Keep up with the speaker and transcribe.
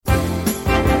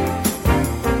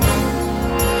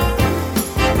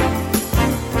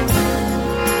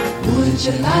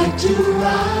Would you like to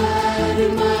ride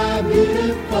in my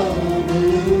beautiful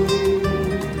balloon?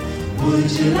 Would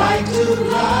you like to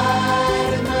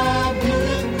ride in my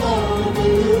beautiful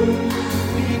balloon?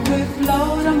 We could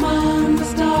float among the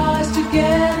stars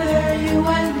together, you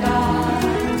and I.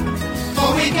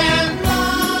 For we can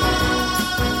fly.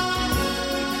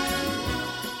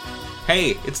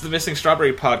 Hey, it's the Missing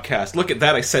Strawberry Podcast. Look at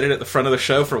that, I said it at the front of the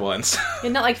show for once.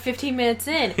 You're not like 15 minutes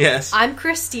in. Yes. I'm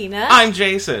Christina. I'm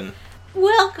Jason.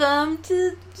 Welcome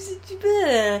to...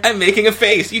 I'm making a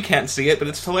face. You can't see it, but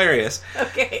it's hilarious.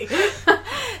 Okay.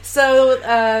 So,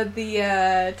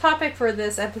 the topic for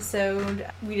this episode,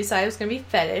 we decided was going to be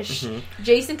fetish. Mm-hmm.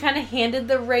 Jason kind of handed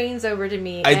the reins over to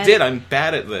me. I did. I'm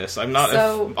bad at this. I'm not...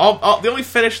 So, the only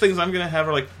fetish things I'm going to have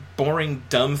are, like, boring,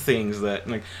 dumb things that,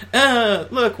 like,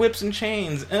 look, whips and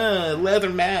chains, leather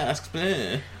masks,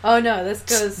 Oh, no, this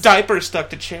goes... Diapers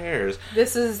stuck to chairs.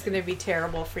 This is going to be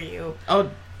terrible for you.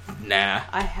 Oh, nah.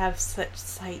 I have such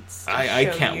sights to I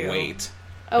show can't you. wait.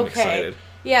 Okay. I'm excited.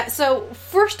 Yeah, so,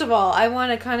 first of all, I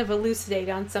want to kind of elucidate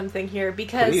on something here,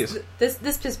 because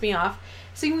this pissed me off.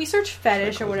 So, when we search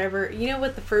fetish or whatever, you know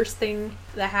what the first thing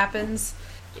that happens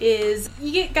is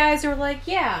you get guys who are like,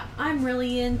 yeah, I'm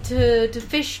really into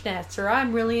fishnets, or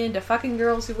I'm really into fucking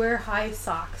girls who wear high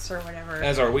socks, or whatever.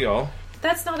 As are we all.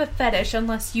 That's not a fetish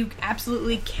unless you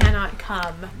absolutely cannot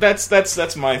come.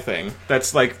 That's my thing.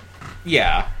 That's like,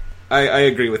 yeah, I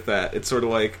agree with that. It's sort of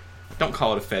like, don't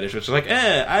call it a fetish. It's like,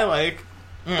 I like...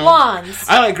 blondes.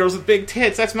 I like girls with big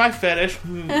tits. That's my fetish.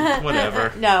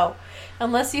 Whatever. No.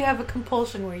 Unless you have a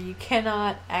compulsion where you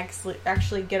cannot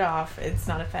actually get off, it's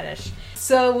not a fetish.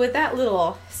 So with that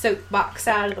little soapbox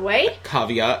out of the way...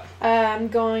 Caveat. I'm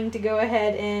going to go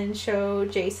ahead and show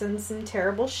Jason some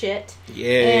terrible shit.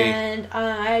 Yay. And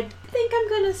I think I'm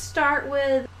going to start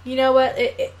with... You know what?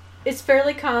 It's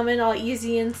fairly common, all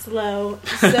easy and slow.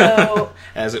 So...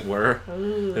 As it were.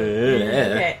 Ooh.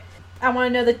 Okay. I want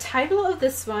to know the title of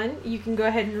this one. You can go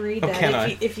ahead and read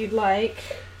that if you'd like.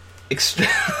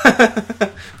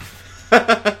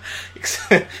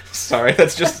 Sorry,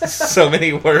 that's just so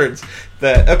many words.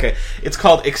 Okay, it's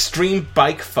called Extreme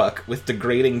Bike Fuck with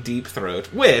Degrading Deep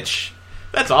Throat, which,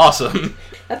 that's awesome.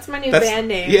 That's my new band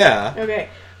name. Yeah. Okay.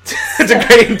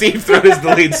 Degrading Deep Throat is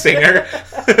the lead singer.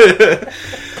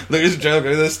 Ladies and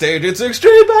gentlemen, on the stage, it's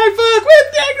Extreme Bike Fuck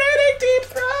with Degrading Deep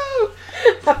Throat.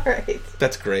 Alright.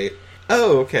 That's great.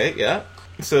 Oh, okay, yeah.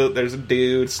 So there's a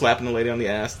dude slapping a lady on the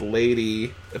ass. The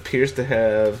lady appears to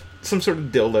have some sort of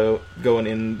dildo going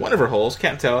in one of her holes.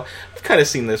 Can't tell. I've kind of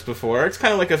seen this before. It's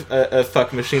kind of like a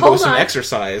fuck machine, but with some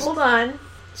exercise. Hold on.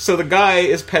 So the guy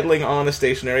is pedaling on a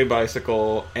stationary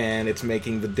bicycle, and it's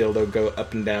making the dildo go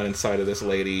up and down inside of this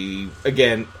lady.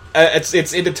 Again,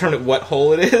 it's indeterminate what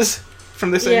hole it is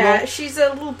from this angle. Yeah, she's a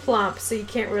little plump, so you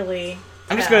can't really.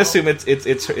 I'm just gonna assume it's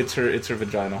her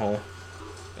vagina hole.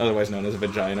 Otherwise known as a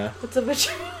vagina. What's a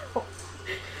vagina? Do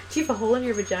you have a hole in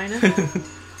your vagina?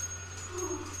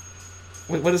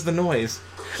 Wait, what is the noise?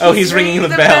 He's ringing the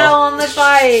bell. Bell on the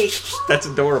bike. That's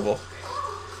adorable.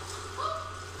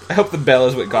 I hope the bell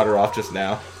is what got her off just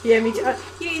now. Yeah, me too.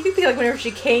 You think like whenever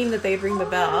she came that they'd ring the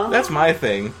bell? That's my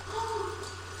thing.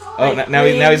 Oh, like, now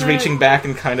he's reaching back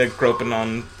and kind of groping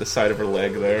on the side of her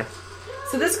leg there.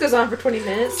 So this goes on for 20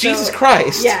 minutes. Jesus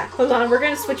Christ! Yeah, hold on. We're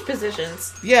going to switch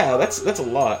positions. Yeah, that's a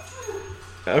lot.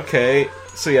 Okay,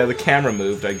 so yeah, the camera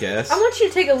moved, I guess. I want you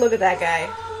to take a look at that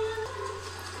guy.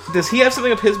 Does he have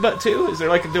something up his butt too? Is there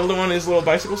like a dildo on his little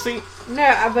bicycle seat?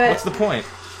 No, but... What's the point?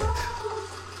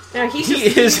 No, he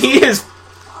is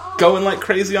going like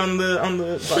crazy on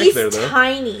the bike there, though. He's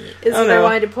tiny, is what I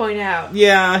wanted to point out.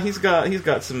 Yeah, he's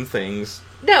got some things.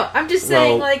 No, I'm just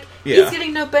saying, yeah. He's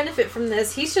getting no benefit from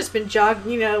this. He's just been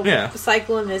jogging,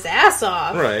 cycling his ass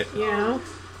off. Right. You know?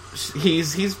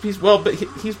 He's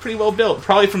pretty well built,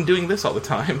 probably from doing this all the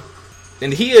time.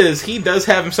 And he does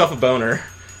have himself a boner,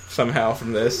 somehow,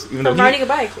 from this. Even though riding a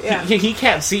bike, yeah. He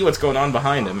can't see what's going on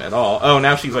behind him at all. Oh,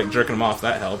 now she's, jerking him off.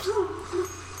 That helps.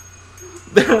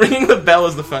 The ringing the bell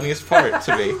is the funniest part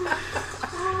to me.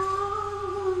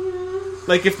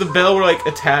 Like, if the bell were,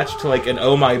 attached to, an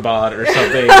Oh My Bod or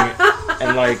something,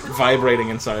 and, vibrating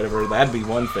inside of her, that'd be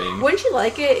one thing. Wouldn't you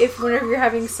like it if whenever you're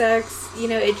having sex,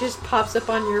 it just pops up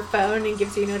on your phone and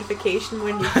gives you a notification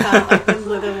when you come, when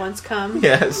the other ones come?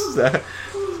 Yes,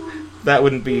 that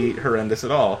wouldn't be horrendous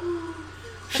at all.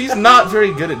 She's not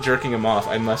very good at jerking him off,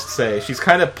 I must say. She's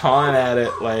kind of pawing at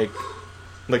it like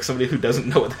somebody who doesn't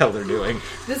know what the hell they're doing.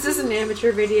 This is an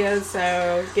amateur video,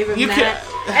 so give him that.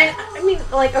 And, I mean,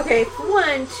 okay, for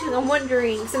one, I'm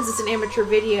wondering, since it's an amateur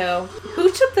video, who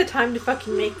took the time to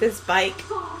fucking make this bike?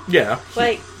 Yeah,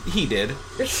 he did.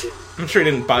 I'm sure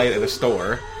he didn't buy it at a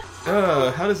store.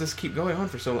 How does this keep going on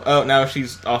for so long? Oh, now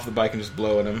she's off the bike and just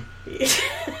blowing him.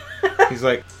 He's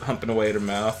like humping away at her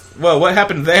mouth. Whoa, what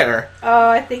happened there? Oh,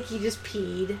 I think he just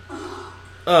peed.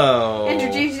 Oh.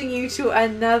 Introducing you to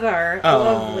another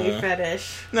lovely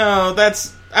fetish. No,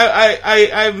 that's...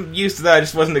 I'm used to that. I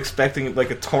just wasn't expecting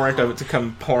like a torrent of it to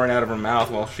come pouring out of her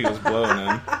mouth while she was blowing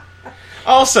him.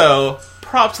 Also,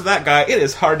 props to that guy. It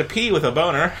is hard to pee with a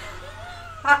boner.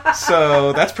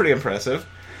 So, that's pretty impressive.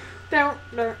 No.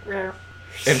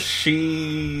 And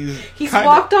he's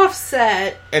walked off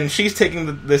set. And she's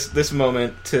taking this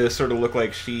moment to sort of look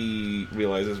like she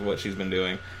realizes what she's been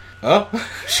doing. Oh,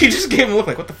 she just gave him a look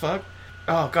like, what the fuck?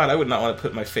 Oh, God, I would not want to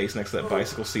put my face next to that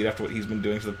bicycle seat after what he's been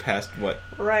doing for the past,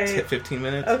 15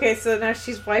 minutes? Okay, so now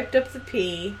she's wiped up the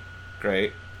pee.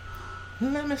 Great.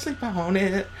 Let me sleep on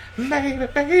it,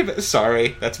 baby.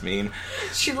 Sorry, that's mean.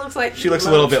 She looks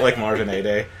a little bit like Marvin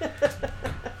A-Day.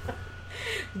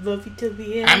 Love you till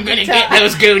the end. I'm gonna get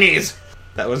those Goonies!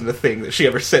 That wasn't a thing that she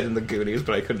ever said in the Goonies,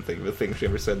 but I couldn't think of a thing she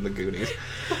ever said in the Goonies.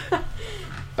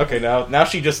 Okay, now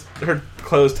she just... Her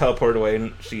clothes teleported away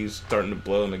and she's starting to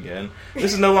blow him again.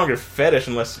 This is no longer fetish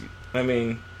unless... I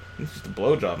mean, it's just a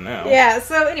blowjob now. Yeah,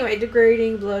 so anyway,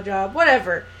 degrading, blowjob,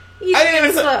 whatever.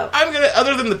 Slow.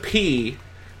 Other than the pee,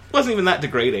 it wasn't even that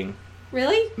degrading.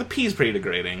 Really? The pee's pretty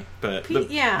degrading, but the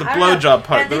blowjob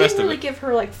part, the rest of it... they didn't really give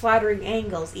her, flattering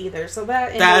angles either, so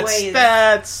that, in a a way...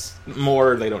 That's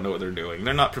more they don't know what they're doing.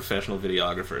 They're not professional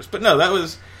videographers. But no, that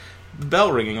was... The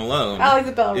bell ringing alone. I like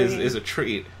the bell ringing. Is a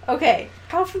treat. Okay,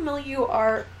 how familiar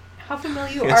are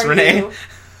Renee. you...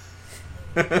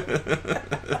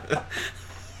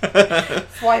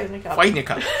 Flynicka.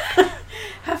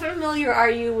 How familiar are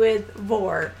you with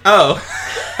Vor? Oh,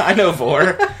 I know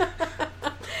Vor.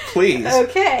 Please.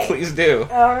 Okay. Please do.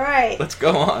 Alright. Let's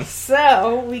go on.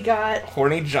 So, we got...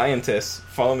 Horny Giantess.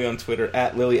 Follow me on Twitter,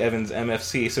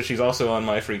 @LilyEvansMFC. So she's also on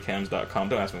myfreecams.com.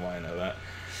 Don't ask me why I know that.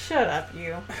 Shut up,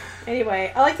 you.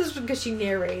 Anyway, I like this because she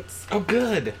narrates. Oh,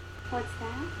 good. What's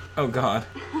that? Oh, God.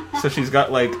 So she's got,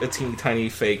 a teeny tiny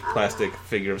fake plastic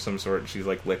figure of some sort, and she's,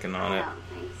 licking on it. I don't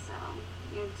think so.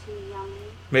 You're too yummy.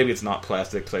 Maybe it's not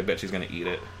plastic, because I bet she's going to eat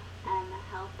it. And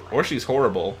helpless. Or she's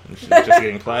horrible, and she's just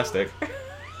eating plastic.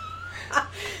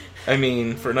 I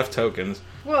mean, for enough tokens.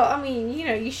 Well, I mean,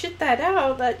 you shit that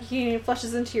out, that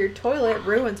flushes into your toilet,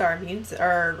 ruins our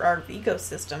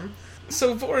ecosystem.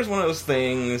 So Vor is one of those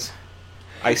things,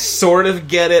 I sort of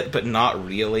get it, but not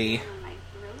really.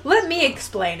 Let me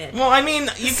explain it. Well, I mean,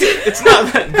 it's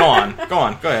not that... Go on,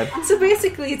 go ahead. So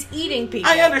basically, it's eating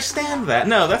people. I understand that.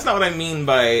 No, that's not what I mean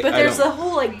by... But there's a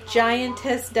whole,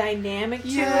 giantess dynamic to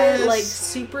it,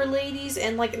 super ladies,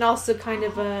 and, and also kind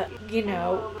of a,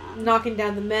 knocking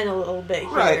down the men a little bit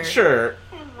here. Right, sure.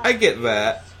 I get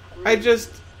that.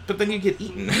 But then you get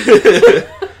eaten.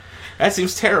 That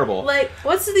seems terrible.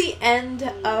 What's the end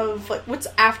of, what's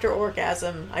after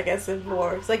orgasm, I guess, in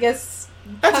Vor? I guess...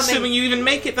 That's assuming you even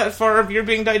make it that far if you're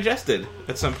being digested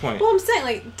at some point. Well, I'm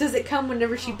saying, does it come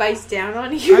whenever she bites down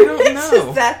on you? I don't know.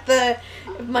 Is that the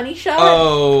money shot?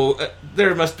 Oh,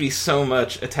 there must be so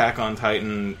much Attack on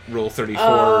Titan Rule 34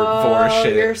 Vor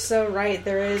shit. You're so right,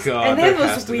 there is. God, and they have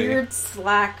those weird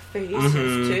slack faces,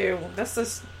 too. That's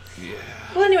just... Yeah.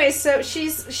 Well, anyway, so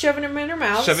she's shoving them in her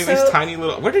mouth. These tiny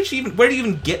little... Where do you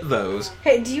even get those?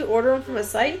 Hey, do you order them from a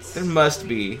site? There must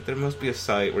be a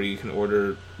site where you can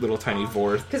order little tiny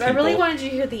Vor. Because I really wanted you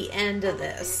to hear the end of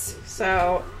this.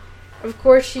 So, of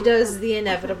course, she does the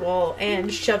inevitable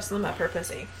and shoves them up her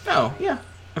pussy. Oh, yeah.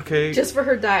 Okay. Just for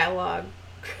her dialogue.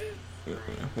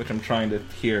 Which I'm trying to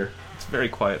hear. It's very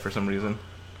quiet for some reason.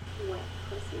 Wet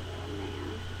pussy little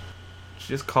man. She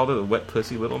just called it a wet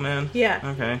pussy little man? Yeah.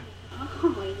 Okay.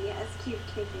 Oh, yes,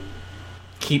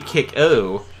 keep kicking.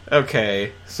 Oh.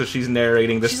 Okay. So she's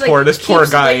narrating this she's poor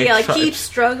guy. Keep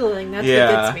struggling. That's what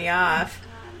gets me off.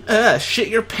 Shit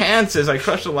your pants as I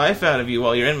crush the life out of you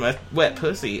while you're in my wet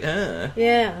pussy.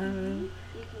 Yeah.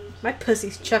 My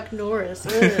pussy's Chuck Norris.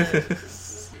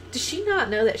 Does she not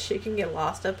know that shit can get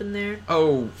lost up in there?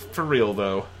 Oh, for real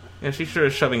though. Yeah, she sure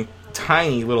is shoving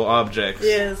tiny little objects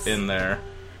in there.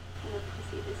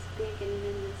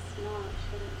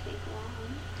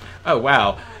 Oh,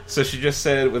 wow. So she just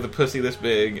said, with a pussy this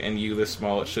big and you this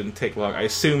small, it shouldn't take long. I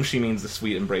assume she means the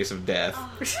sweet embrace of death.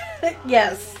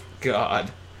 Yes.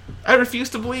 God. I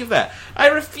refuse to believe that.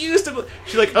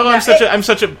 She's like, I'm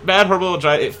such a bad, horrible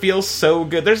giant. It feels so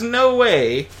good. There's no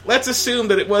way. Let's assume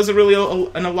that it was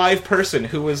an alive person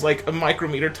who was like a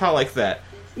micrometer tall like that.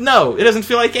 No, it doesn't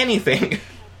feel like anything.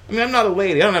 I mean, I'm not a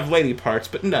lady. I don't have lady parts,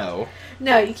 but no.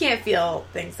 No, you can't feel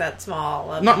things that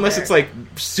small. Not unless it's like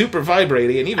super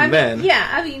vibrating, and even then. Yeah,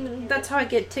 I mean, that's how I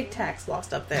get Tic Tacs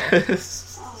lost up there.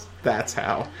 That's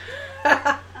how.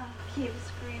 Oh, keep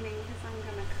screaming because I'm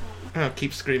gonna come. Oh,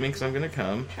 keep screaming because I'm gonna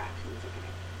come. Contractions are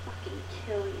gonna fucking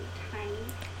kill you,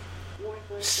 tiny,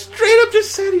 worthless. Straight up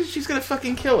just said she's gonna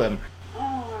fucking kill him. Oh,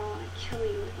 I wanna kill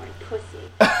you with my pussy.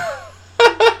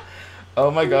 Oh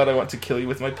my god, I want to kill you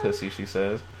with my pussy, she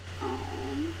says. Oh,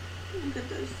 look at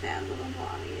those sad little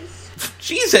bodies.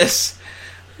 Jesus!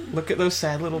 Look at those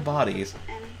sad little bodies.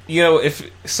 And You know, if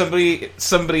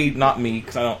somebody, not me,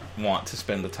 because I don't want to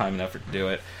spend the time and effort to do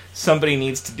it, somebody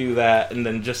needs to do that, and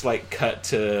then just, like, cut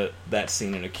to that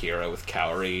scene in Akira with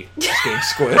Kaori just getting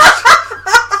squished.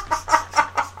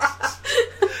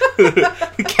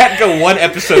 Can't go one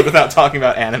episode without talking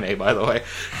about anime, by the way.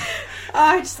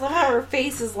 I just love how her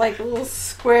face is like a little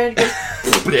square. And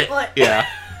goes, Yeah.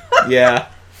 Yeah.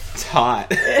 It's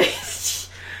hot.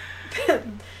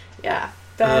 Yeah.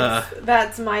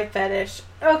 That's my fetish.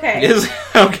 Okay.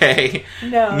 Okay.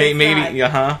 No, maybe.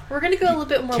 We're gonna go a little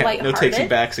bit more lighthearted. No takesy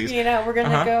backsies. You know, we're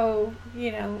gonna go.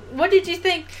 You know, what did you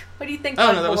think? What do you think?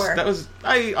 Oh no, that was.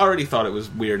 I already thought it was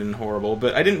weird and horrible,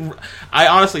 but I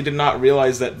honestly did not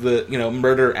realize that the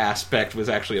murder aspect was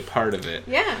actually a part of it.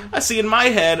 Yeah. I see. In my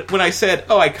head, when I said,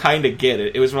 "Oh, I kind of get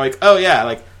it," it was like, "Oh yeah,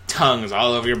 like tongues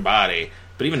all over your body."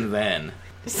 But even then,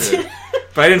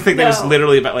 but I didn't think that was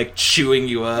literally about like chewing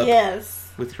you up. Yes.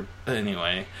 With your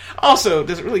anyway. Also,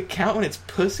 does it really count when it's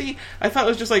pussy? I thought it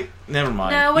was just like never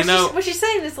mind. No, what she's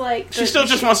saying is like she still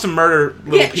just wants to murder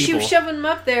little people. She was shoving them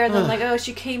up there, and then like, oh,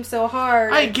 she came so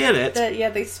hard. I get it.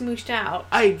 That they smooshed out.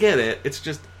 I get it. It's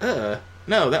just no,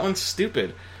 that one's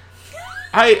stupid.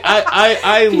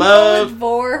 I love with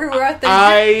vor who are out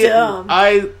there dumb.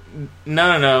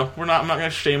 No. I'm not gonna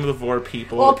shame the vor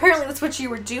people. Well, apparently that's what you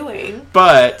were doing.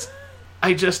 But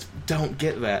I just don't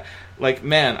get that. Like,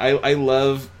 man, I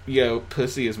love,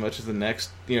 pussy as much as the next,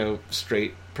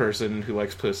 straight person who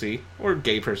likes pussy, or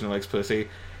gay person who likes pussy.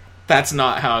 That's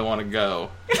not how I want to go.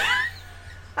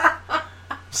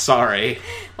 Sorry.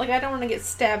 Like, I don't want to get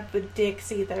stabbed with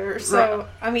dicks either, so, right.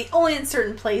 I mean, only in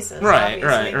certain places, right,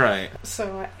 obviously. Right.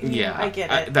 So, I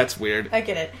get it. That's weird. I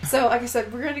get it. So, like I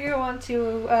said, we're going to go on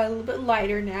to a little bit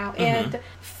lighter now, and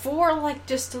for, like,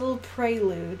 just a little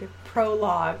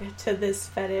prologue to this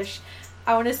fetish,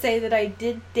 I want to say that I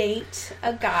did date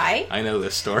a guy. I know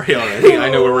this story already. I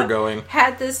know where we're going.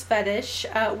 Had this fetish.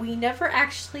 We never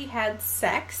actually had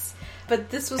sex,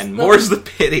 but this was more's the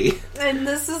pity. And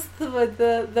this is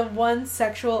the one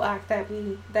sexual act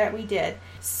that we did.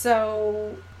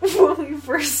 So when we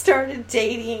first started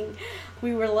dating,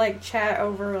 we were like chat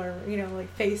over or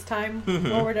like FaceTime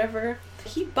or whatever.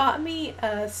 He bought me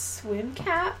a swim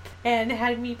cap and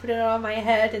had me put it on my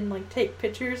head and like take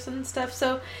pictures and stuff.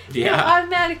 So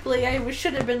automatically I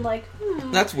should have been like,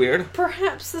 that's weird.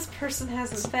 Perhaps this person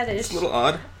has a fetish. It's a little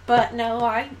odd. But no,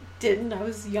 I didn't. I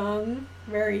was young,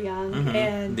 very young,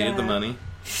 and needed the money.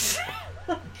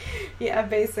 Yeah,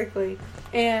 basically.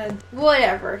 And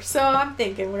whatever. So I'm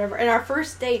thinking whatever. And our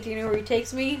first date, do you know where he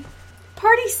takes me?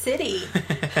 Party City.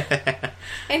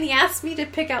 And he asked me to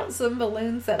pick out some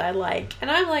balloons that I like.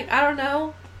 And I'm like, I don't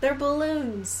know. They're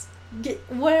balloons. Get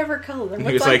whatever color.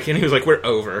 He was like, we're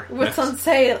over. What's on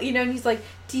sale? And he's like,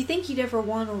 do you think you'd ever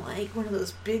want to like one of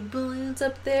those big balloons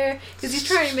up there? Because he's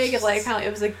trying to make it like how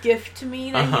it was a gift to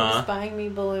me that he was buying me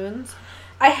balloons.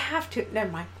 I have to.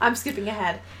 Never mind. I'm skipping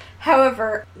ahead.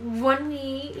 However, when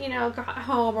we, got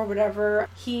home or whatever,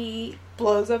 he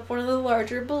blows up one of the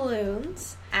larger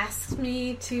balloons, asks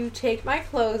me to take my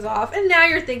clothes off, and now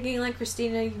you're thinking, like,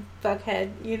 Christina, you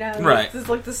fuckhead, Right. This is,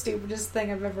 like, the stupidest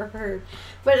thing I've ever heard.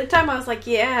 But at the time, I was like,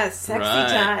 yeah, sexy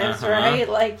times, right?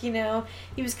 Like, he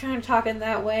was kind of talking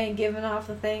that way and giving off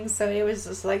the things, so it was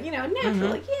just like, natural,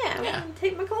 like, I'm going to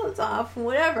take my clothes off,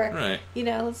 whatever. Right.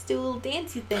 Let's do a little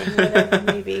dancey thing, whatever,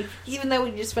 maybe. Even though we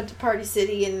just went to Party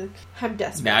City and I'm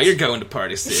desperate. Now you're going to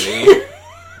Party City.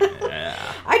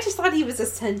 Yeah. I just thought he was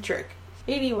eccentric.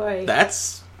 Anyway.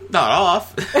 That's not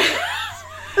off.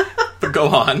 But go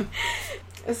on.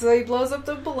 So he blows up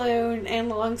the balloon, and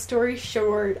long story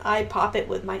short, I pop it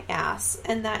with my ass.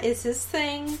 And that is his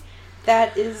thing.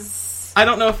 That is... I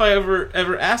don't know if I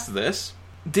ever asked this.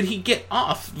 Did he get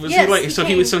off? Was yes, he like... He so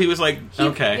came. he was like,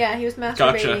 okay. Yeah, he was masturbating,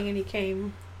 gotcha. And he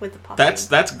came with the popping.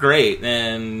 That's great.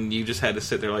 And you just had to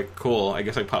sit there like, cool, I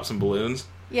guess I popped some balloons.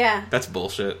 Yeah. That's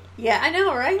bullshit. Yeah, I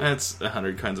know, right? That's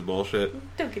 100 kinds of bullshit.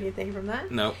 Don't get anything from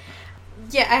that. Nope.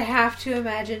 Yeah, I have to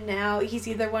imagine now he's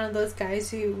either one of those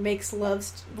guys who makes love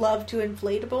to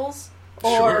inflatables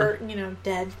or,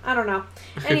 dead. I don't know.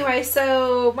 Anyway,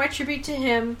 so my tribute to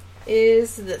him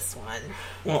is this one.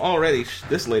 Well, already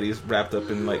this lady's wrapped up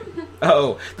in like,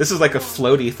 this is like a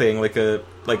floaty thing, like a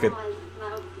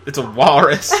it's a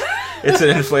walrus. It's an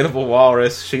inflatable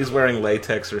walrus. She's wearing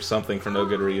latex or something for no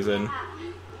good reason.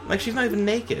 Like, she's not even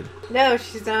naked. No,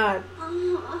 she's not. I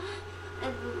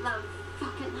love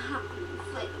fucking humping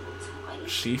inflatable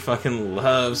toys. She fucking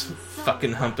loves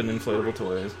fucking humping inflatable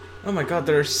toys. Oh my god,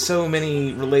 there are so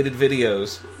many related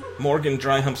videos. Morgan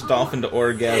dry humps dolphin to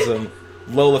orgasm.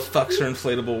 Lola fucks her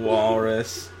inflatable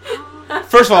walrus.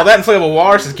 First of all, that inflatable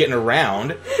walrus is getting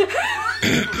around.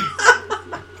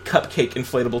 Cupcake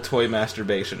inflatable toy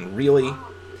masturbation. Really?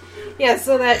 Yeah,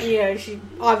 so that, she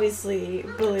obviously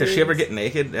believes... Does she ever get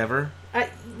naked, ever?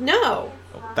 No.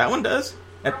 Oh, that one does.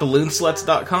 At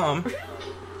balloonsluts.com.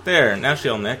 There, now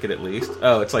she's all naked at least.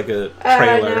 Oh, it's like a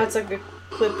trailer. Now it's like a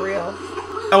clip reel.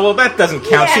 Oh, well, that doesn't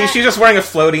count. Yeah. She's just wearing a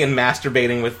floaty and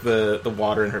masturbating with the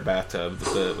water in her bathtub,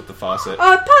 with the faucet.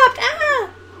 Oh, it popped! Ah!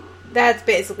 That's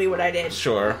basically what I did.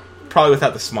 Sure. Probably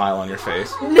without the smile on your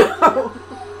face. No.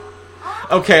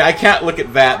 Okay, I can't look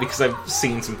at that because I've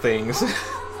seen some things.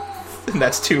 And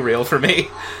that's too real for me.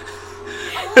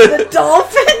 The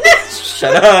dolphin?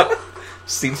 Shut up.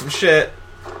 Seen some shit.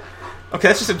 Okay,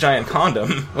 that's just a giant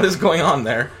condom. What is going on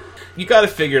there? You gotta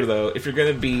figure, though, if you're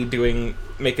gonna be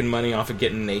making money off of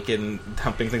getting naked and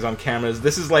humping things on cameras,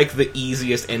 this is like the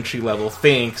easiest entry-level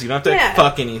thing, because you don't have to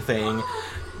fuck anything.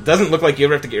 Doesn't look like you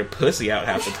ever have to get your pussy out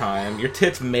half the time. Your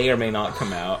tits may or may not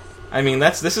come out. I mean,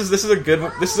 this is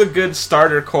a good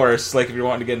starter course. Like if you're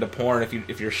wanting to get into porn,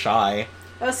 if you're shy.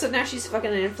 Oh, so now she's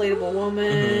fucking an inflatable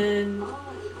woman.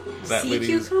 Mm-hmm. That Sea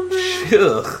lady's... cucumber.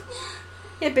 Ugh.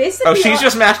 Yeah, basically. Oh, she's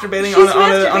just masturbating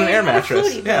on an air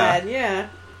mattress. Yeah, yeah.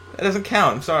 That doesn't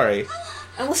count. I'm sorry.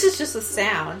 Unless it's just a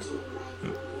sound.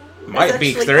 Might be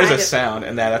because there is a sound,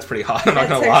 and that's pretty hot. I'm not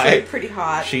gonna lie. That's pretty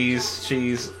hot.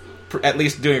 She's at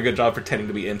least doing a good job pretending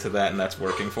to be into that, and that's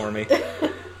working for me.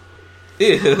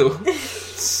 Ew.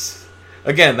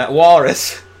 Again, that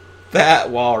walrus. That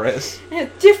walrus. A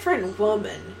different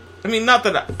woman. I mean, not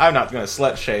that I'm not going to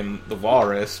slut shame the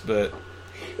walrus, but...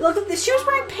 Look at this. She was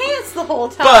wearing pants the whole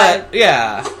time. But,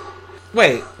 yeah.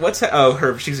 Wait, what's that?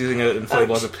 Oh, she's using an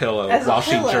inflatable as a pillow while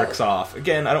she jerks off.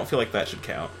 Again, I don't feel like that should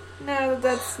count. No,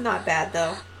 that's not bad,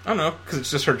 though. I don't know, because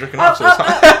it's just her jerking off, so it's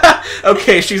fine.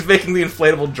 Okay, she's making the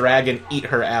inflatable dragon eat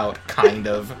her out, kind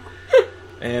of.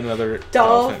 And another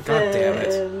dolphin. God damn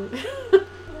it.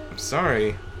 I'm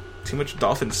sorry. Too much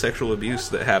dolphin sexual abuse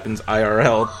that happens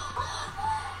IRL.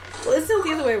 Well, isn't it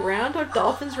the other way around? Don't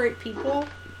dolphins rape people?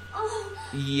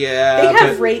 Yeah. They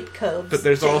have rape codes. But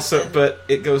there's also... But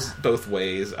it goes both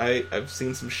ways. I've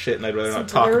seen some shit and I'd rather not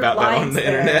talk about that on the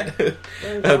internet.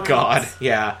 Oh, God.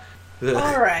 Yeah. Ugh.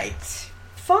 Alright.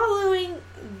 Following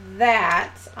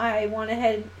that, I went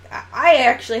ahead... I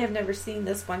actually have never seen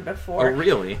this one before. Oh,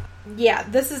 really? Yeah,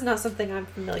 this is not something I'm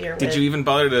familiar with. Did you even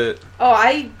bother to... Oh,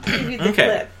 I gave you the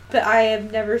clip, but I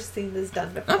have never seen this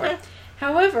done before. Okay.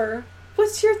 However,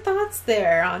 what's your thoughts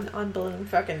there on balloon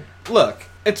fucking? Look,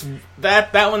 it's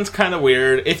that one's kind of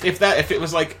weird. If it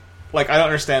was like I don't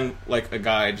understand like a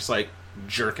guy just like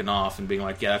jerking off and being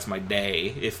like, yeah, that's my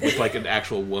day. If with like an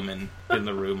actual woman in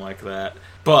the room like that,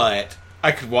 but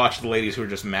I could watch the ladies who are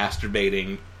just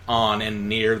masturbating on and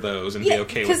near those and be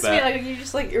okay with that. Because you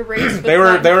just like erased. There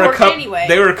were a couple. Anyway.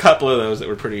 There were a couple of those that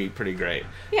were pretty great.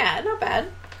 Yeah, not bad.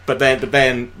 But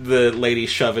then the lady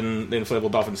shoving the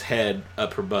inflatable dolphin's head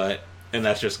up her butt, and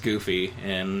that's just goofy.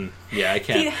 And yeah, I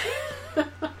can't.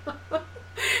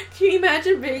 Can you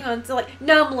imagine being on to like,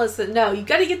 no, Melissa, no, you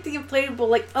got to get the inflatable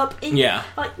like up in. Yeah.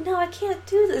 Like, no, I can't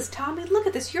do this, Tommy. Look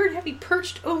at this. You're gonna have me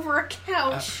perched over a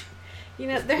couch. You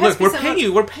know, there has to be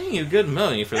we're paying you good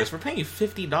money for this. We're paying you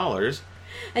 $50.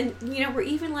 And, you know, we're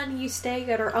even letting you stay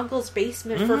at our uncle's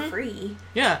basement for free.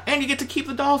 Yeah, and you get to keep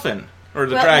the dolphin. Or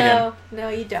the dragon. No,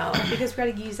 you don't. Because we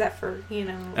got to use that for,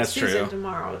 That's Susan true.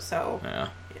 tomorrow, so... Yeah.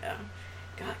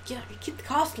 God, keep the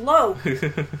cost low.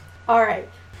 Alright.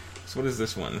 So what is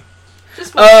this one?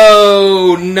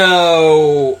 Oh,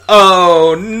 no!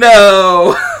 Oh,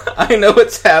 no! I know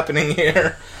what's happening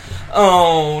here.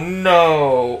 Oh,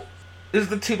 no. Is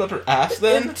the tube up her ass,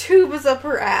 then? The tube is up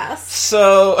her ass.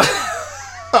 So...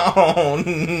 oh,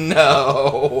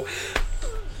 no.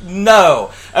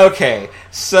 No. Okay,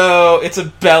 so it's a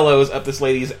bellows up this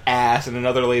lady's ass, and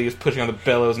another lady is pushing on the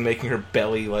bellows and making her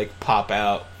belly, like, pop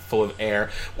out full of air.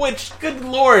 Which, good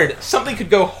lord, something could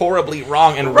go horribly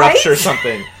wrong and rupture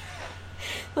something.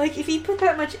 Like, if you put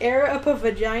that much air up a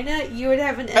vagina, you would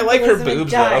have an embolism. I like her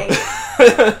boobs,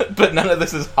 though. But none of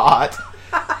this is hot.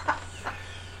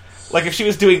 Like if she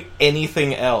was doing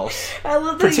anything else, I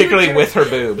love that particularly with her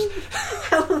boobs.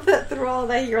 I love that through all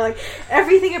that you're like,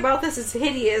 everything about this is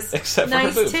hideous. Except for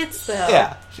nice her boobs. tits, though.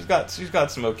 Yeah, she's got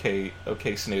some okay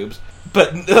snoobs,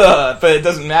 but it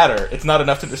doesn't matter. It's not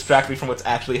enough to distract me from what's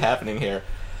actually happening here.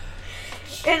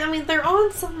 And I mean, they're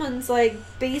on someone's like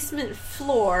basement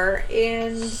floor,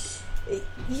 and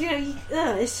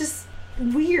it's just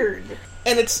weird.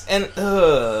 And they're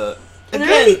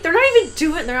not even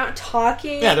doing. They're not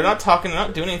talking. Yeah, they're not talking. They're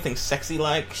not doing anything sexy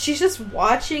like. She's just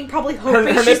watching, probably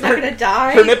hoping she's not going to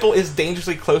die. Her nipple is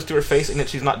dangerously close to her face, and yet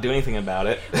she's not doing anything about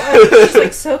it. She's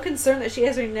like so concerned that she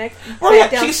has her neck. Well,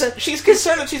 yeah, she's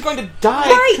concerned that she's going to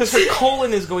die because her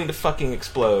colon is going to fucking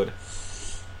explode.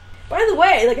 By the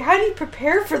way, like, how do you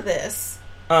prepare for this?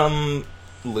 Lube,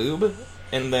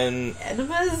 and then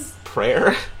enemas,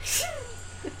 prayer.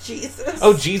 Jesus.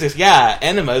 Oh Jesus, yeah,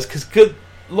 enemas. Because good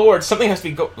Lord, something has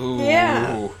to be Ooh.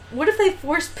 Yeah. What if they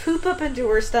force poop up into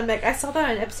her stomach? I saw that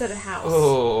on an episode of House.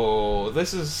 Oh,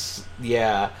 this is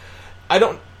I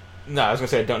was gonna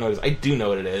say I don't know what it is. I do know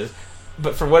what it is,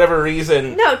 but for whatever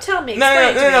reason. No, tell me. No.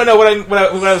 What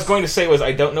I was going to say was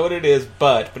I don't know what it is,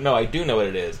 but no, I do know what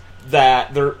it is.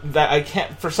 That I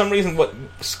can't, for some reason, what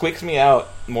squeaks me out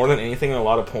more than anything in a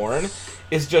lot of porn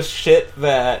is just shit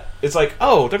that it's like,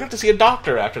 oh, they're going to see a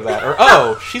doctor after that, or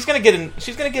oh, she's gonna get an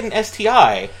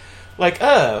STI. Like,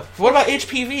 what about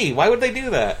HPV? Why would they do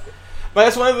that?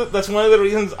 But that's one of the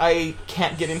reasons I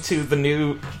can't get into the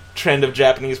new trend of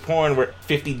Japanese porn where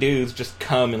 50 dudes just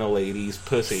come in a lady's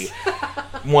pussy,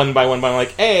 one by one. I'm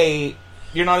like, hey.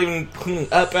 You're not even cleaning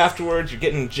up afterwards. You're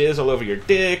getting jizz all over your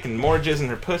dick and more jizz in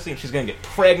her pussy, and she's going to get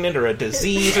pregnant or a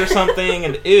disease or something,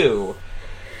 and ew.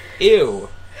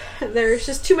 There's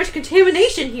just too much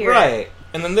contamination here. Right.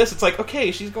 And then this, it's like,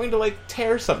 okay, she's going to, like,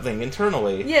 tear something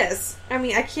internally. Yes. I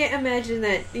mean, I can't imagine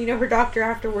that, her doctor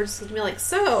afterwards is going to be like,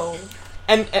 so...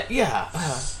 And, yeah.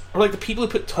 Or, like, the people who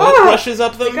put toilet brushes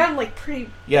up them. They got them, like, pretty...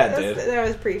 Yeah, it did. That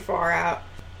was pretty far out.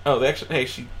 Oh,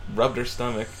 she rubbed her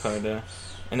stomach, kind of.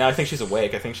 And now I think she's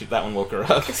awake. I think that one woke her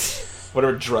up.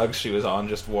 Whatever drugs she was on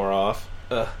just wore off.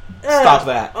 Stop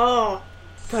that. Oh.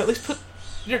 God, at least put...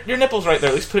 Your nipple's right there.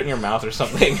 At least put it in your mouth or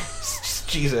something.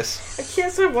 Jesus. I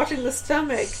can't stop watching the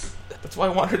stomach. That's why I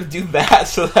want her to do that,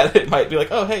 so that it might be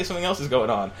like, oh, hey, something else is going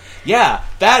on. Yeah,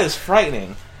 that is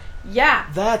frightening. Yeah.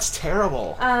 That's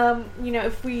terrible.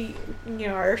 If we,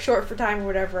 are short for time or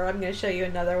whatever, I'm going to show you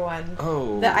another one.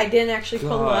 Oh, that I didn't actually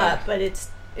pull up, but it's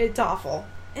awful.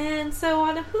 And so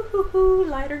on a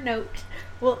lighter note,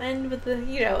 we'll end with the,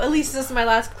 at least this is my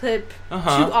last clip to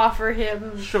offer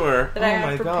him that I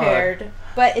have prepared. God.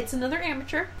 But it's another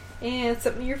amateur, and it's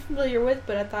something you're familiar with,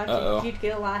 but I thought you'd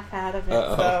get a laugh out of it.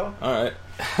 So. Alright.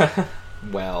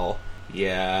 Well,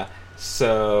 yeah.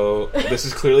 So, this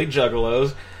is clearly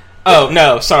Juggalos. Oh,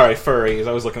 no, sorry, furries.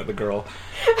 I was looking at the girl.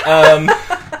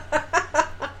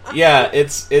 Yeah,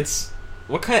 it's...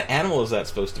 What kind of animal is that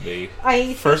supposed to be?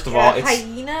 First of all, it's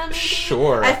hyena, maybe?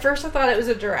 Sure. At first I thought it was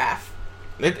a giraffe.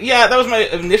 Yeah, that was my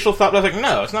initial thought, but I was like,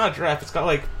 no, it's not a giraffe. It's got,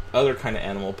 like, other kind of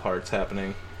animal parts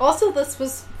happening. Also, this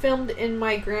was filmed in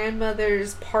my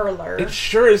grandmother's parlor. It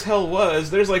sure as hell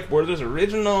was. There's, like, Werther's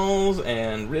Originals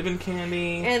and ribbon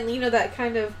candy. And, that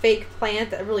kind of fake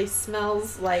plant that really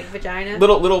smells like vagina.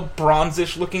 Little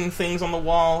bronzish looking things on the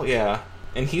wall, yeah.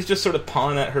 And he's just sort of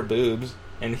pawing at her boobs.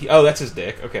 And that's his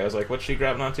dick. Okay, I was like, what's she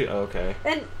grabbing onto? Oh, okay.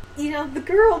 And, the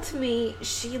girl, to me,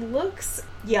 she looks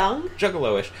young.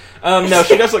 Juggalo-ish. No,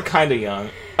 she does look kind of young.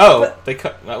 Oh,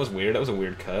 that was weird. That was a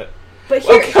weird cut. But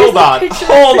here, okay, hold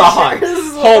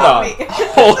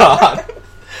on.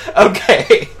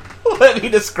 Okay, let me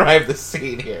describe the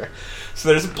scene here. So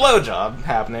there's a blowjob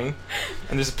happening,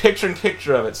 and there's a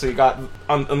picture-in-picture of it. So you got,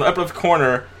 on the upper left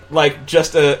corner, like,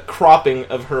 just a cropping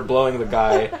of her blowing the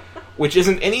guy, which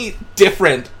isn't any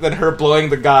different than her blowing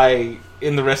the guy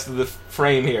in the rest of the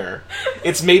frame here.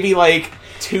 It's maybe, like,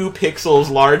 2 pixels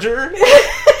larger.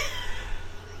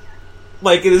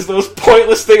 Like, it is the most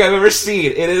pointless thing I've ever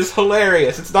seen. It is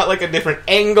hilarious. It's not, like, a different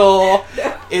angle.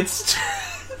 No. It's...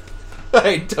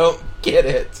 I don't get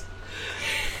it.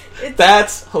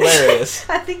 That's hilarious.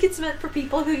 I think it's meant for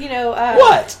people who,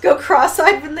 what? Go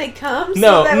cross-eyed when they come.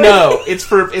 No. It's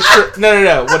for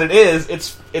no. What it is,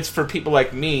 it's for people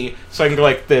like me, so I can go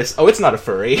like this. Oh, it's not a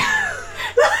furry.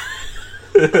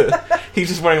 He's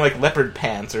just wearing like leopard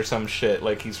pants or some shit.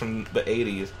 Like he's from the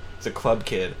 80s. He's a club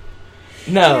kid.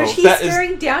 No, he's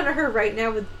staring down at her right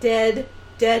now with dead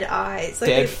eyes.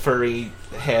 Like furry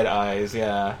head eyes.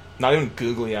 Yeah, not even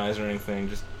googly eyes or anything.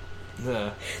 Just.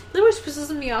 That which pisses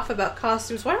me off about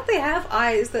costumes. Why don't they have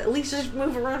eyes that at least just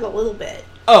move around a little bit?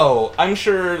 Oh, I'm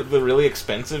sure the really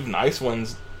expensive, nice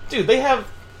ones... Dude, they have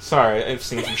Sorry, I've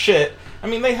seen some shit. I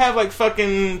mean, they have, like,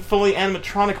 fucking fully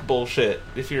animatronic bullshit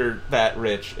if you're that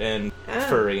rich and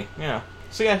furry. Yeah.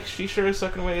 So, yeah, she sure is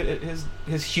sucking away at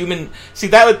his human... See,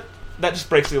 that just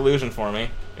breaks the illusion for me.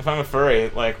 If I'm a furry,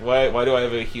 like, why do I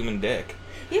have a human dick?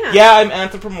 Yeah. Yeah, I'm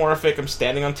anthropomorphic, I'm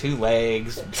standing on 2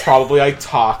 legs, probably I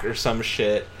talk or some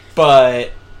shit,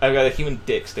 but I've got a human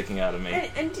dick sticking out of me.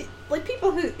 And like,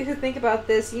 people who think about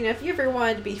this, you know, if you ever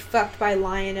wanted to be fucked by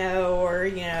Lion-O or,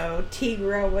 you know,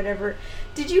 Tigra or whatever,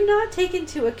 did you not take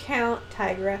into account,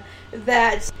 Tigra,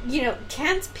 that, you know,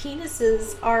 cats'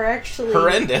 penises are actually...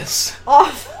 horrendous.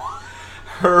 Awful.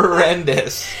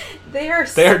 Horrendous. They are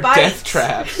death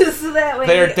traps. So that way...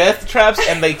 They are death traps,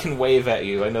 and they can wave at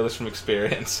you. I know this from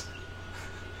experience.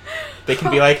 They can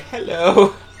be like,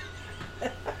 hello.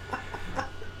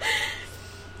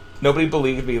 Nobody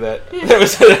believed me that there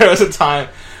was a time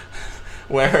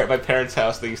where at my parents'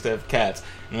 house they used to have cats,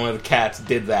 and one of the cats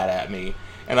did that at me,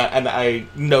 and I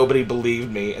nobody believed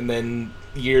me, and then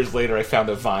years later I found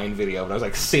a Vine video, and I was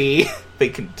like, see, they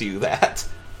can do that.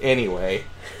 Anyway.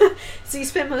 So you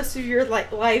spent most of your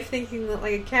life thinking that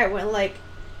like a cat went like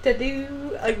to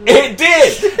do. It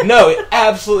did. No, it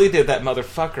absolutely did. That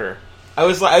motherfucker.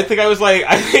 I think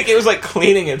it was like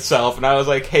cleaning itself, and I was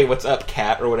like, "Hey, what's up,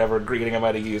 cat?" or whatever greeting I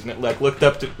might have used, and it like looked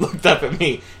up at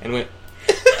me and went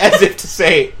as if to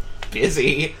say,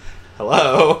 "Busy,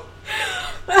 hello."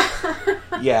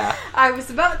 Yeah. I was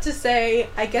about to say,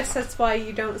 I guess that's why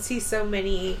you don't see so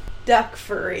many duck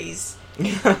furries.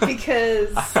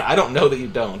 Because I don't know that you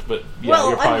don't, but yeah, well,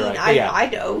 you're probably right. I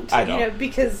don't. You know,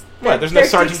 because what? There's no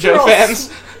Sergeant Joe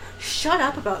fans. Shut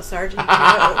up about Sergeant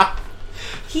Joe.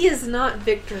 He is not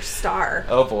Victor Starr.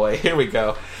 Oh boy, here we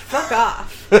go. Fuck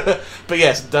off. But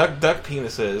yes, duck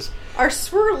penises are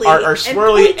swirly, are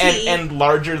swirly and and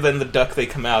larger than the duck they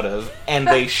come out of, and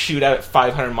they shoot out at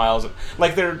 500 miles.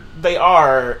 Like they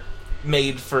are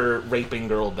made for raping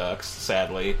girl ducks.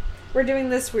 Sadly. We're doing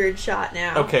this weird shot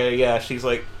now. Okay, yeah, she's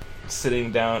like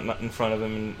sitting down in front of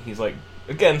him, and he's like,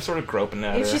 again, sort of groping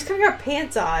at her. She's kind of got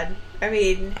pants on. I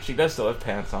mean... She does still have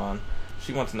pants on.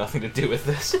 She wants nothing to do with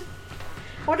this.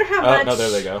 I wonder how much... Oh, no,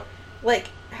 there they go. Like,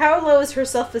 how low is her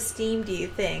self-esteem, do you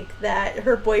think, that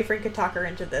her boyfriend could talk her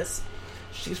into this?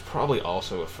 She's probably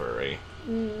also a furry.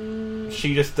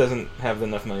 She just doesn't have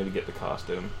enough money to get the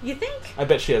costume. You think? I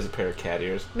bet she has a pair of cat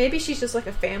ears. Maybe she's just like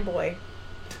a fanboy.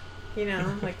 You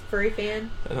know, like furry fan.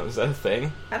 Is that a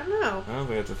thing? I don't know. I don't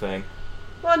think that's a thing.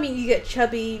 Well, I mean, you get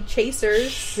chubby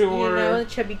chasers. Sure. You know,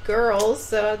 chubby girls.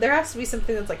 So there has to be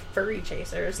something that's like furry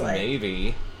chasers. Like,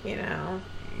 maybe. You know.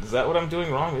 Is that what I'm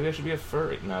doing wrong? Maybe I should be a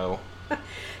furry. No.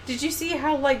 Did you see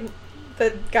how, like,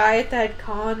 the guy at that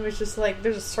con was just like,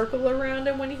 there's a circle around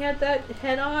him when he had that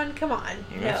head on? Come on.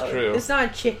 That's true. It's not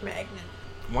a chick magnet.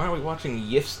 Why are we watching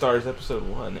Yif Stars episode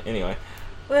 1? Anyway.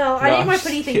 Well, I didn't want to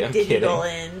put anything digital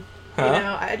in. Huh? You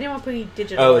know, I didn't want to put any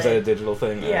digital in. Oh, is that a digital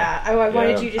thing? Yeah, I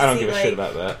wanted you to see, I don't give a shit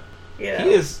about that. You know,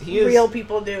 he is real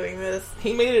people doing this.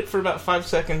 He made it for about 5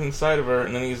 seconds inside of her,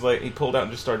 and then he pulled out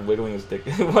and just started wiggling his dick.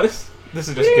 What is... This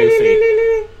is just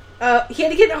goofy. He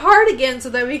had to get it hard again so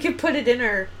that we could put it in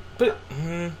her. But,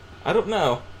 I don't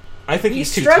know. I think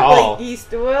he's too tall.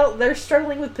 Well, they're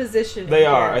struggling with positioning. They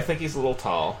are. I think he's a little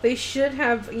tall. They should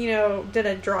have, done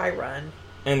a dry run.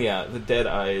 And yeah, the dead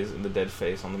eyes and the dead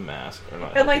face on the mask are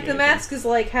not. And like the mask is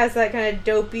like has that kind of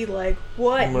dopey like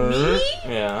what me?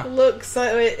 Yeah. Looks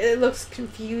it looks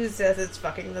confused as it's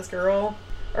fucking this girl,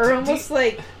 or almost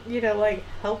like like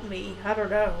help me. I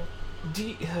don't know.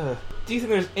 Do you think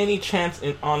there's any chance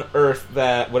on Earth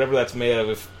that whatever that's made of,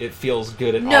 if it feels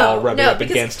good at all, rubbing up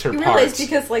against her parts?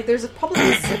 Because like there's probably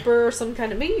a zipper or some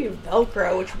kind of maybe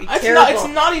Velcro, which would be terrible. It's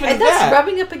not even and that. That's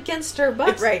rubbing up against her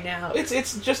butt right now.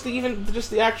 It's just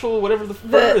the actual whatever the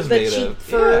fur is made of. The cheap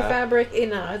fur fabric.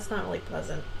 No, it's not really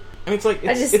pleasant. I mean,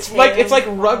 it's like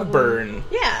rug burn.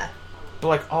 Yeah. But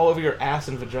like all over your ass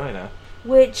and vagina.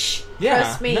 Which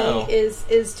trust me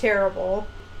is terrible.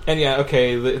 And yeah,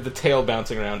 okay, the tail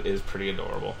bouncing around is pretty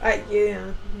adorable. Yeah,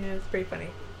 it's pretty funny.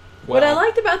 Well, what I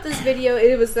liked about this video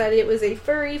was that it was a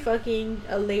furry fucking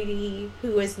a lady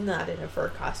who was not in a fur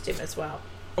costume as well.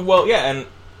 Well, yeah, and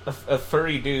a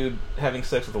furry dude having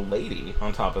sex with a lady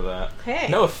on top of that. Hey,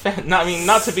 no offense. Not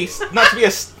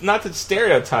to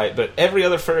stereotype, but every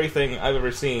other furry thing I've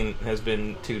ever seen has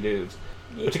been 2 dudes.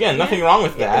 Which again, nothing wrong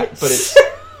with that, but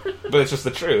it's just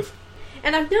the truth.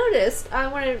 And I've noticed, I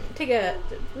want to take a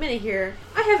minute here,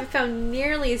 I haven't found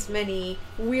nearly as many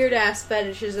weird-ass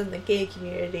fetishes in the gay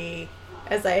community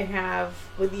as I have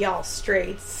with y'all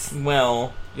straights.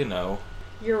 Well,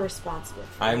 You're responsible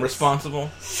for I'm this. responsible?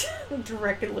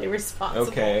 Directly responsible.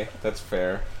 Okay, that's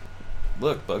fair.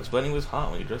 Look, Bugs Bunny was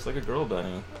hot when he dressed like a girl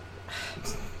bunny.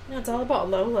 No, it's all about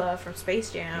Lola from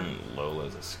Space Jam.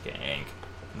 Lola's a skank.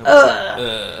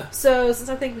 So, since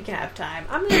I think we can have time,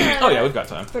 I'm gonna... Oh yeah, we've got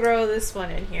time. Throw this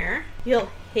one in here. You'll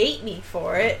hate me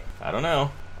for it. I don't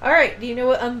know. Alright, do you know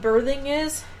what unbirthing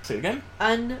is? Say it again?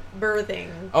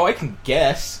 Unbirthing. Oh, I can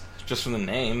guess, just from the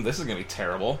name. This is gonna be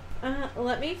terrible.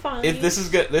 Let me find... If this is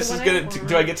good,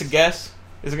 do I get to guess?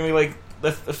 Is it gonna be like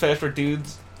the fetish where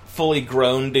dudes, fully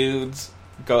grown dudes,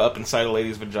 go up inside a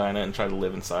lady's vagina and try to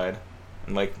live inside?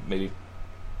 And, like, maybe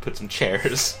put some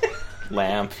chairs,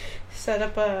 lamp. Set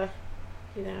up a,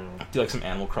 do, like, some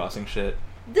Animal Crossing shit.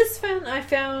 I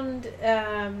found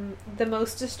the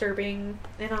most disturbing,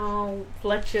 and I'll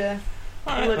let you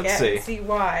look at it and see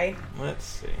why. Let's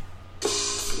see.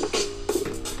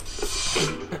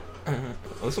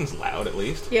 This one's loud, at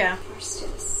least. Yeah.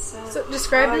 So,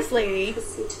 describe this lady.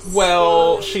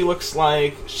 Well, she looks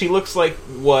like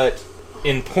what,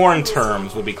 in porn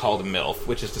terms, would be called a MILF,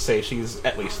 which is to say she's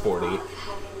at least 40.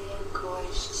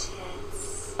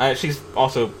 She's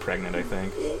also pregnant, I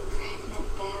think.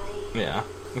 Yeah.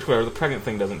 Which, whatever, the pregnant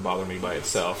thing doesn't bother me by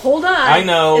itself. Hold on. I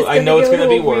know it's going to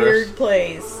be worse. Weird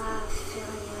place.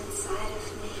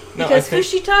 No, because who's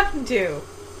she talking to?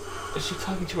 Is she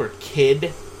talking to her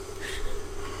kid?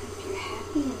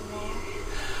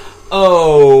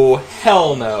 Oh,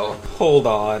 hell no. Hold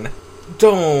on.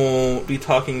 Don't be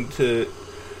talking to...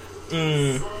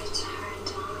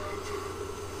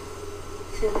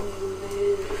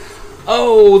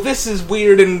 Oh, this is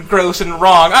weird and gross and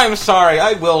wrong. I'm sorry.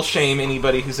 I will shame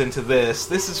anybody who's into this.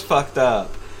 This is fucked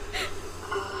up.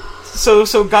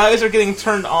 So guys are getting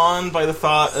turned on by the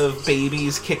thought of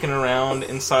babies kicking around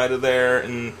inside of there,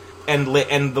 and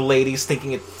the ladies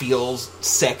thinking it feels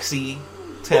sexy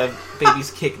to have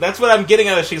babies kick. That's what I'm getting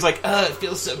at it. She's like, it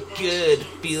feels so good.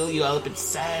 Feel you all up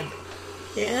inside.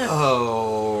 Yeah.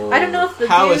 Oh. I don't know if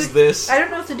this? I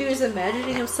don't know if the dude is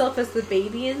imagining himself as the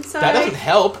baby inside. That doesn't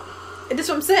help. That's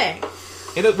what I'm saying.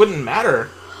 It wouldn't matter.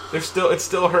 It's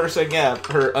still her saying, yeah,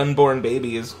 her unborn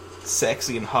baby is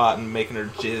sexy and hot and making her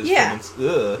jizz. Yeah.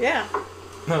 Ugh. Yeah.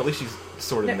 No, at least she's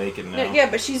sort of naked now. No,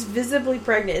 yeah, but she's visibly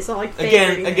pregnant. It's not like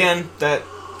fake. Again, that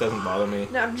doesn't bother me.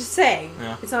 No, I'm just saying.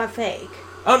 Yeah. It's not fake.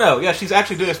 Oh no, yeah, she's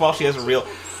actually doing this while she has a real...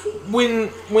 When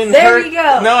there you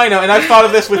go. No, I know, and I've thought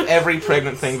of this with every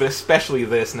pregnant thing, but especially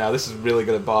this now. This is really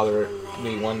going to bother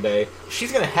me one day.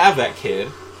 She's going to have that kid.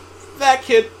 That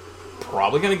kid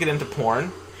probably going to get into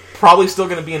porn. Probably still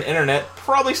going to be on internet.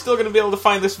 Probably still going to be able to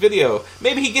find this video.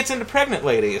 Maybe he gets into pregnant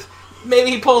ladies.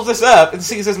 Maybe he pulls this up and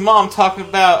sees his mom talking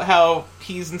about how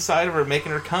he's inside of her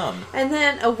making her come. And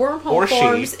then a wormhole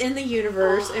forms in the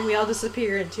universe, and we all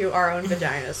disappear into our own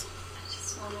vaginas. I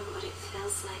just wonder what it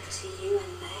feels like to you in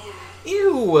there.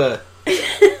 Ew.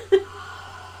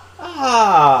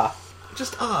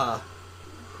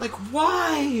 Like,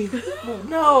 why?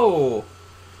 No.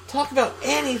 Talk about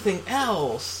anything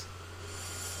else.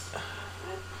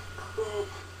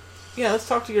 Yeah, let's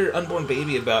talk to your unborn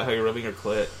baby about how you're rubbing her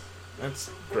clit. That's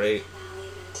great.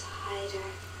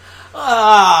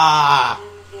 Oh,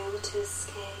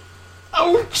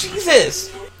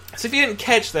 Jesus! So if you didn't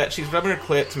catch that, she's rubbing her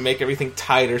clit to make everything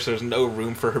tighter so there's no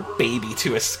room for her baby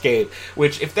to escape.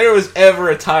 Which, if there was ever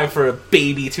a time for a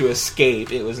baby to escape,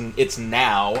 it's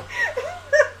now.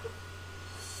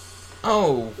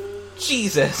 Oh,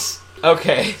 Jesus.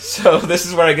 Okay, so this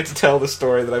is where I get to tell the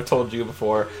story that I've told you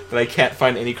before, that I can't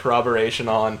find any corroboration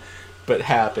on, but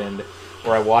happened.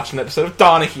 Where I watched an episode of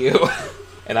Donahue,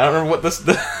 and I don't remember what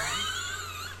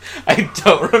I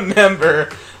don't remember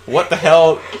what the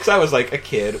hell, because I was like a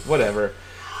kid, whatever.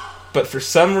 But for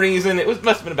some reason, must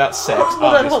have been about sex.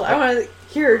 Hold on. I want to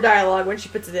hear her dialogue when she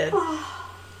puts it in. I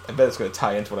bet it's going to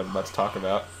tie into what I'm about to talk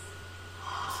about.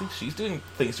 See, she's doing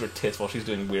things to her tits while she's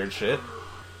doing weird shit.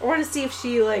 I want to see if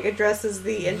she, like, addresses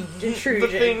the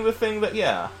intrusion. The thing that,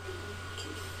 yeah.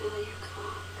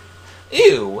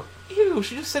 Ew! Ew,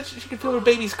 she just said she could feel her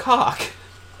baby's cock.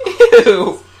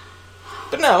 Ew!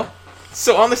 But no.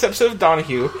 So on this episode of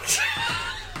Donahue,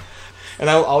 and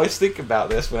I will always think about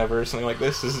this whenever something like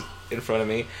this is in front of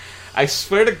me, I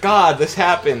swear to God this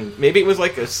happened. Maybe it was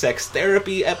like a sex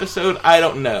therapy episode, I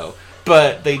don't know.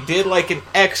 But they did like an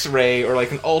X-ray or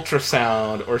like an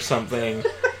ultrasound or something.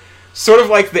 Sort of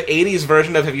like the 80s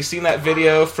version of, have you seen that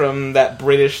video from that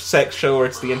British sex show where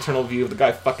it's the internal view of the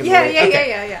guy fucking...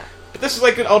 Yeah. But this is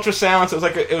like an ultrasound, so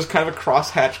it was kind of a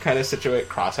crosshatch kind of situation,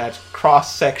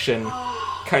 cross-section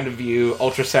kind of view,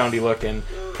 ultrasoundy looking,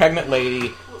 pregnant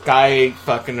lady, guy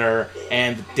fucking her,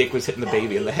 and the dick was hitting the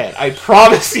baby in the head. I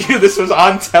promise you this was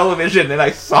on television and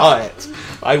I saw it.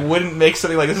 I wouldn't make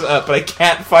something like this up, but I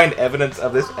can't find evidence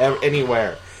of this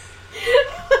anywhere.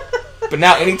 But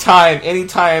now, anytime...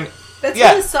 That's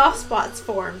when the soft spots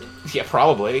formed. Yeah,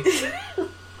 probably.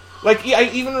 Like, yeah, I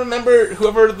even remember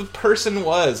whoever the person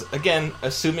was, again,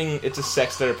 assuming it's a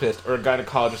sex therapist or a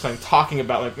gynecologist, something, talking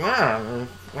about, like,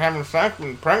 having sex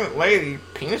with a pregnant lady,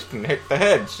 penis can hit the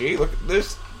head. See, look at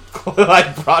this.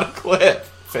 I brought a clip,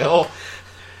 Phil.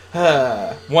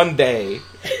 One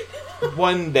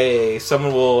day,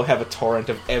 someone will have a torrent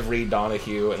of every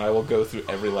Donahue, and I will go through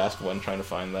every last one trying to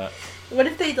find that. What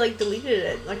if they, like, deleted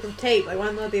it, like, from tape? Like,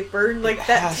 why don't they burn, like,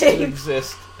 that tape? It has to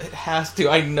exist. It has to.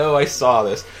 I know I saw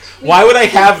this. Why would I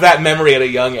have that memory at a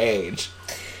young age?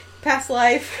 Past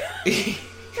life.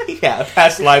 Yeah,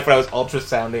 past life when I was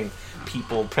ultrasounding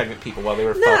pregnant people while they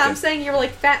were fucking. No, I'm saying you were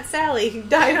like Fat Sally who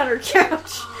died on her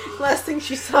couch. Last thing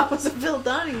she saw was a Phil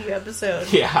Donahue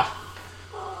episode. Yeah.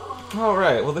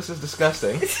 Alright, well, this is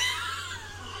disgusting. Did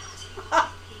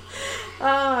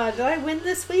I win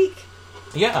this week?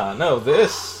 Yeah, no,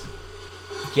 this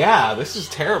is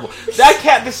terrible. I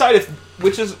can't decide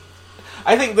which is...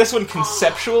 I think this one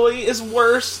conceptually is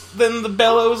worse than the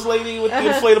Bellows lady with the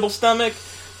inflatable stomach,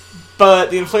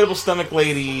 but the inflatable stomach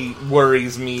lady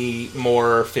worries me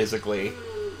more physically.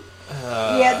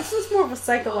 Yeah, this is more of a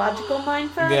psychological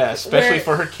mindfuck. Yeah, especially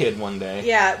for her kid one day.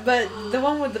 Yeah, but the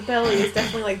one with the belly is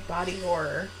definitely like body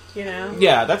horror, you know?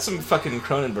 Yeah, that's some fucking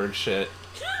Cronenberg shit.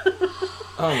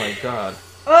 Oh my god.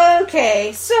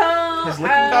 Okay, so... Has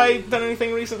Licking Guy done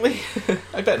anything recently?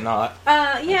 I bet not.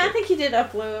 Yeah, I think he did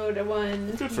upload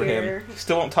one. Good for him.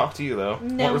 Still won't talk to you, though.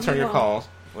 No, won't return your calls.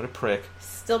 What a prick.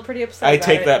 Still pretty upset I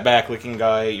take that back, Licking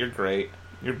Guy. You're great.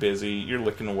 You're busy. You're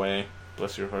licking away.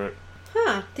 Bless your heart.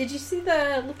 Huh. Did you see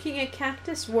the looking at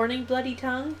cactus warning bloody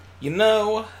tongue? You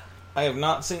know, I have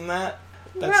not seen that.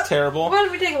 That's terrible. Why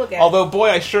don't we take a look at it? Although, boy,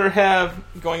 I sure have,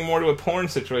 going more to a porn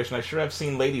situation, I sure have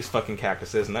seen ladies fucking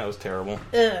cactuses, and that was terrible.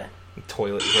 Ugh.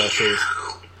 Toilet brushes.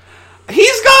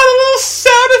 He's got a little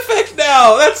sound effect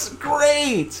now! That's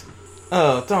great!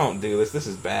 Oh, don't do this. This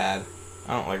is bad.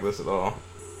 I don't like this at all.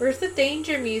 Where's the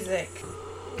danger music?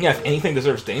 Yeah, if anything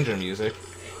deserves danger music.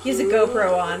 He has a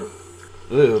GoPro on.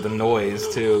 Ooh, the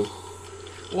noise, too.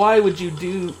 Why would you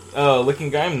do... Oh,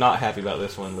 Licking Guy, I'm not happy about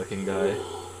this one, Licking Guy.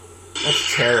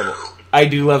 That's terrible. I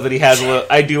do love that he has a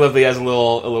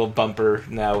little... a little bumper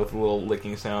now with a little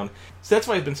licking sound. So that's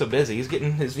why he's been so busy.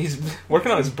 He's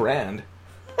working on his brand.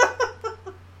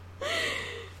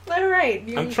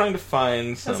 Alright. I'm trying to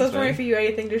find something. So I was wondering if you had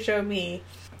anything to show me.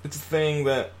 It's a thing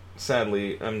that,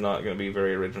 sadly, I'm not going to be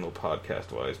very original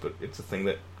podcast-wise, but it's a thing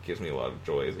that gives me a lot of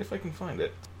joy, if I can find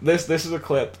it. This is a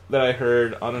clip that I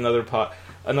heard on another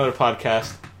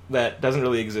podcast that doesn't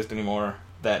really exist anymore,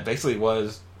 that basically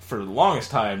was, for the longest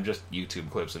time, just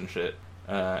YouTube clips and shit,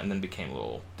 and then became a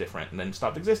little different, and then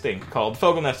stopped existing, called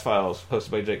Fogelnest Files, hosted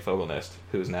by Jake Fogelnest,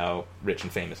 who is now rich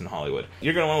and famous in Hollywood.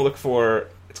 You're going to want to look for...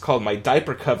 It's called My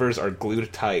Diaper Covers Are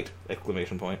Glued Tight! !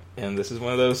 And this is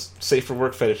one of those safe for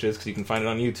work fetishes, because you can find it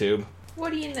on YouTube.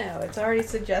 What do you know? It's already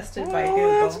suggested by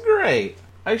Google. That's great.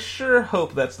 I sure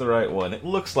hope that's the right one. It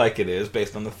looks like it is,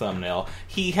 based on the thumbnail.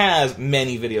 He has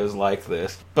many videos like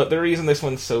this, but the reason this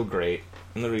one's so great,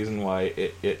 and the reason why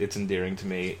it's endearing to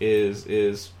me,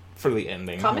 is for the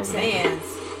ending. Comic Sans.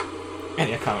 And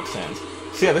yeah, Comic Sans.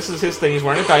 So yeah, this is his thing. He's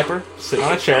wearing a diaper, sitting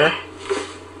on a chair.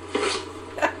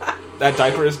 That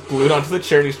diaper is glued onto the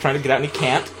chair, and he's trying to get out, and he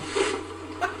can't.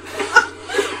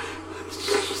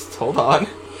 Just hold on.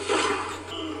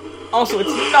 Also, it's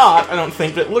not, I don't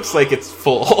think, but it looks like it's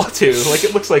full, too. Like,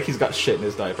 it looks like he's got shit in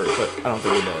his diaper, but I don't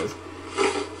think he does.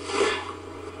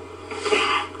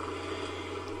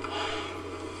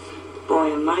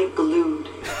 Boy, am I glued.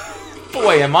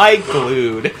 Boy, am I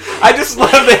glued. I just love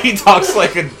that he talks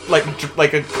like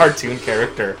a cartoon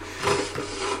character.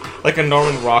 Like a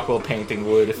Norman Rockwell painting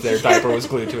would if their diaper was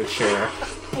glued to a chair.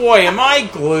 Boy, am I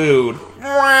glued.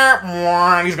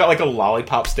 And he's got like a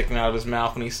lollipop sticking out of his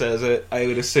mouth when he says it, I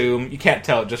would assume. You can't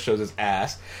tell, it just shows his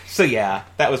ass. So yeah,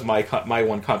 that was my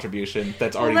one contribution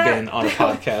that's already been on a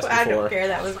podcast before. I don't care,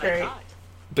 that was great.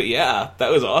 But yeah,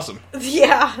 that was awesome.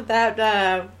 Yeah,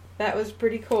 that was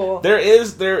pretty cool. There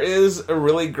is a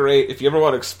really great, if you ever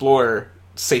want to explore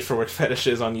safe for work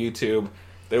fetishes on YouTube,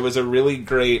 there was a really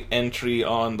great entry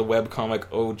on the webcomic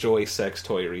Oh Joy Sex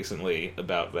Toy recently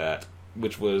about that,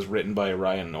 which was written by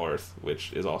Ryan North,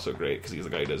 which is also great because he's the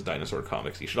guy who does dinosaur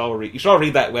comics. You should all read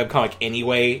that webcomic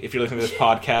anyway if you're listening to this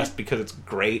podcast because it's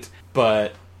great.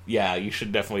 But yeah, you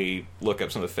should definitely look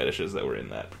up some of the fetishes that were in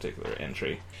that particular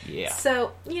entry. Yeah.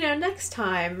 So, next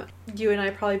time, you and I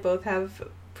probably both have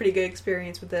pretty good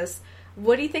experience with this.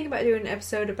 What do you think about doing an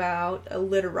episode about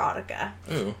literotica?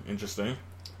 Ooh, interesting.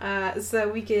 So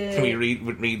we can... Can we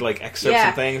read like excerpts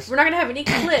and things? We're not going to have any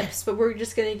clips, but we're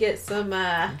just going to get some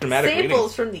samples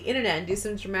readings from the internet and do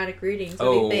some dramatic readings. What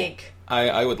do you think?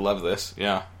 I would love this,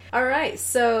 yeah. Alright,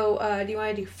 so do you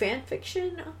want to do fan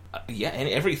fiction?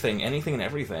 Anything and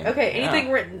everything. Okay,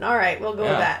 anything written. Alright, we'll go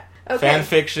with that. Okay. Fan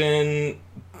fiction,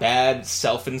 bad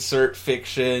self-insert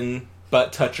fiction,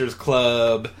 butt touchers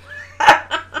club.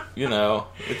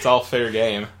 It's all fair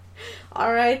game.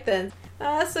 Alright then.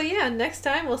 Next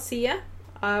time we'll see ya.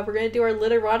 We're going to do our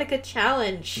Literotica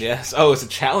challenge. Yes. Oh, it's a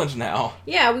challenge now.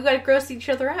 Yeah, we've got to gross each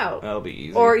other out. That'll be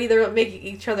easy. Or either make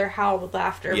each other howl with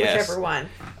laughter, whichever one.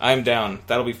 I'm down.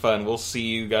 That'll be fun. We'll see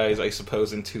you guys, I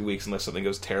suppose, in 2 weeks, unless something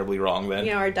goes terribly wrong then.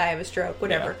 Or die of a stroke,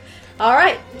 whatever. Yeah. All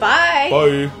right, bye.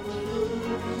 Bye.